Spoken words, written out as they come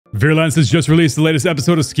Virlance has just released the latest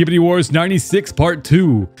episode of Skibidi Wars 96 Part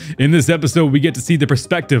 2. In this episode, we get to see the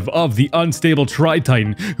perspective of the unstable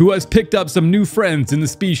Tri-Titan, who has picked up some new friends in the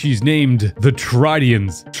species named the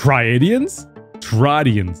Triadians. Triadians?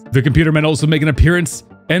 Triadians. The computer men also make an appearance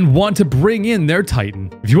and want to bring in their Titan.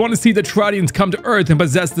 If you want to see the Triadians come to Earth and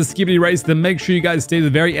possess the Skibidi race, then make sure you guys stay to the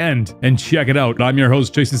very end and check it out. I'm your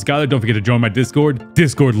host, Skyler. Don't forget to join my Discord.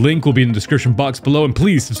 Discord link will be in the description box below, and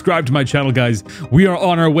please subscribe to my channel, guys. We are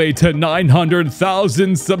on our way to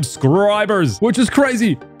 900,000 subscribers, which is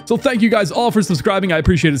crazy. So thank you guys all for subscribing. I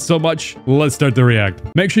appreciate it so much. Let's start the react.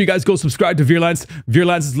 Make sure you guys go subscribe to Virlance.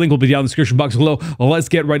 Virlance's link will be down in the description box below. Let's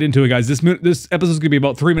get right into it, guys. This episode is going to be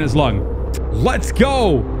about 3 minutes long. Let's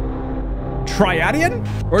go. Triadian?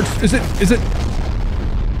 Or is it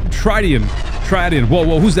Triadian? Triadian.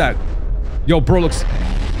 Whoa, who's that? Yo, bro looks...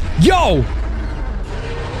 Yo!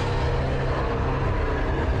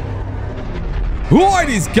 Who are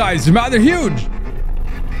these guys, man? They're huge.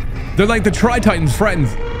 They're like the Tri-Titan's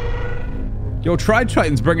friends. Yo,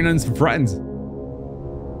 Tri-Titan's bringing in some friends.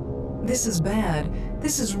 This is bad.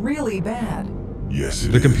 This is really bad. Yes, it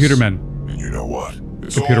is. The computer men. And you know what?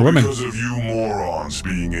 It's Computer all women. because of you morons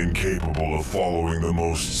being incapable of following the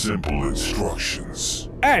most simple instructions.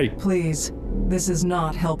 Hey! Please, this is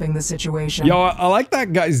not helping the situation. Yo, I like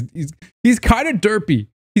that guy. He's kind of derpy.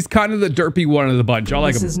 He's kind of the derpy one of the bunch. I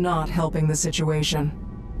like him. This is not helping the situation.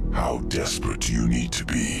 How desperate do you need to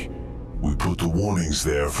be? We put the warnings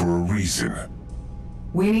there for a reason.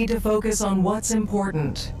 We need to focus on what's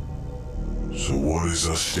important. So what is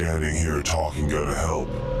us standing here talking gonna help?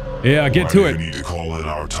 Yeah, get to it. We need to call in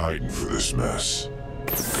our Titan for this mess.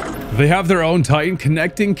 They have their own Titan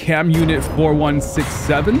connecting cam unit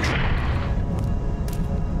 4167.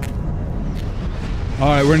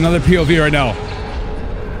 Alright, we're in another POV right now.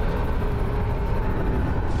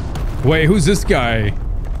 Wait, who's this guy?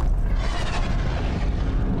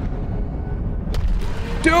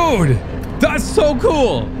 Dude! That's so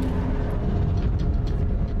cool!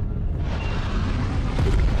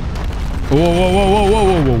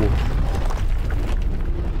 Whoa.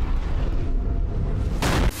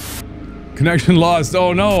 Connection lost.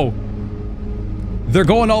 Oh no. They're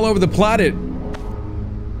going all over the planet.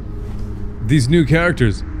 These new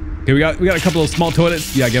characters. Okay, we got a couple of small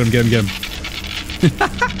toilets. Yeah, get them.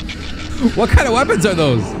 What kind of weapons are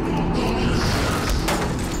those?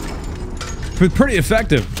 Pretty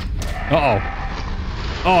effective. Uh-oh.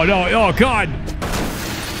 Oh no, oh god.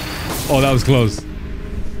 Oh, that was close.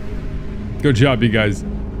 Good job, you guys.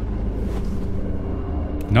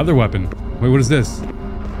 Another weapon. Wait, what is this?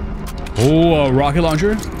 Oh, a rocket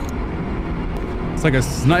launcher? It's like a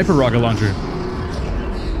sniper rocket launcher.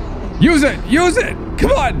 Use it! Use it!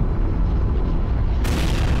 Come on!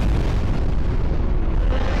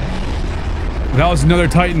 That was another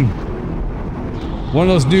Titan. One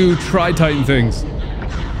of those new Tri-Titan things.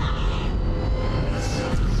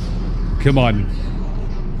 Come on.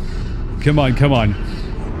 Come on.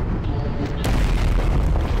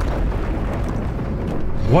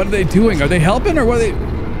 What are they doing? Are they helping or what are they...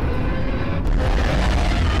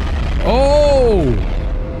 Oh!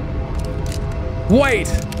 Wait!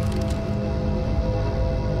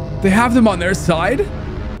 They have them on their side?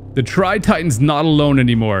 The Tri-Titan's not alone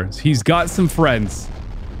anymore. He's got some friends.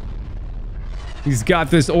 He's got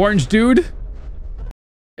this orange dude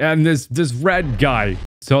and this red guy.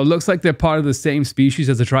 So it looks like they're part of the same species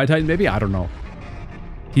as the Tri-Titan, maybe? I don't know.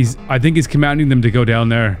 I think he's commanding them to go down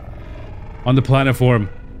there on the planet for him.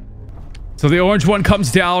 So the orange one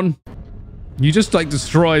comes down. He just like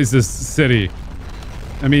destroys this city.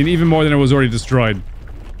 I mean, even more than it was already destroyed.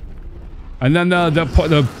 And then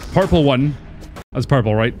the purple one, that's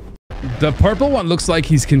purple, right? The purple one looks like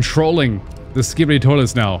he's controlling the Skibidi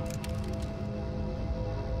toilets now.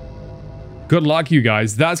 Good luck, you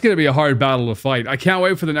guys. That's going to be a hard battle to fight. I can't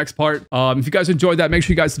wait for the next part. If you guys enjoyed that, make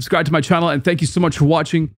sure you guys subscribe to my channel, and thank you so much for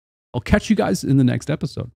watching. I'll catch you guys in the next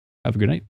episode. Have a good night.